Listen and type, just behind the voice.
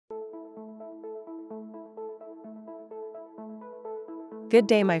Good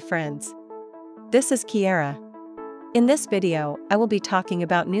day, my friends. This is Kiara. In this video, I will be talking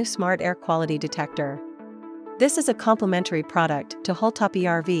about new smart air quality detector. This is a complementary product to Holtop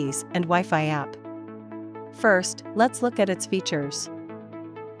ERVs and Wi-Fi app. First, let's look at its features.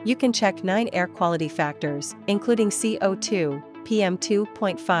 You can check 9 air quality factors, including CO2,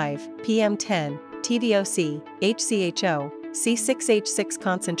 PM2.5, PM10, TVOC, HCHO, C6H6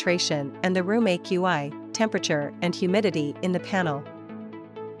 concentration, and the room AQI, temperature and humidity in the panel.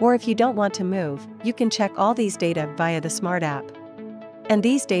 Or if you don't want to move, you can check all these data via the Smart app. And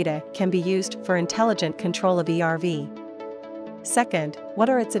these data can be used for intelligent control of ERV. Second, what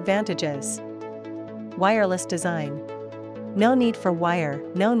are its advantages? Wireless design. No need for wire,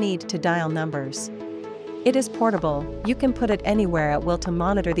 no need to dial numbers. It is portable, you can put it anywhere at will to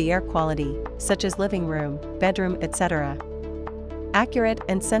monitor the air quality, such as living room, bedroom, etc. Accurate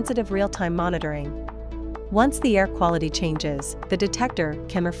and sensitive real-time monitoring. Once the air quality changes, the detector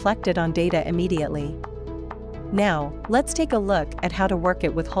can reflect it on data immediately. Now, let's take a look at how to work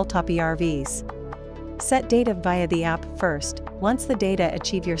it with Holtop ERVs. Set data via the app first. Once the data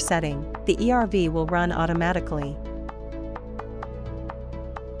achieve your setting, the ERV will run automatically.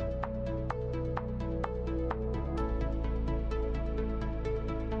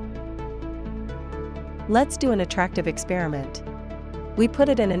 Let's do an attractive experiment. We put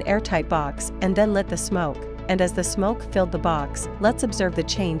it in an airtight box and then lit the smoke, and as the smoke filled the box, let's observe the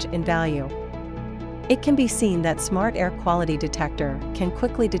change in value. It can be seen that Smart Air Quality Detector can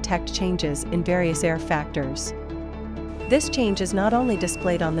quickly detect changes in various air factors. This change is not only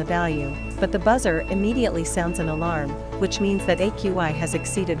displayed on the value, but the buzzer immediately sounds an alarm, which means that AQI has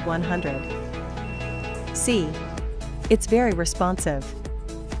exceeded 100. See? It's very responsive.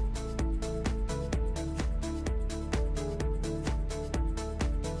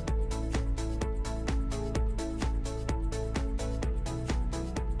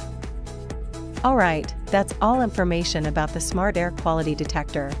 Alright, that's all information about the Smart Air Quality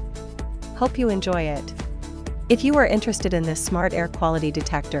Detector. Hope you enjoy it. If you are interested in this Smart Air Quality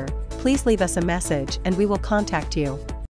Detector, please leave us a message and we will contact you.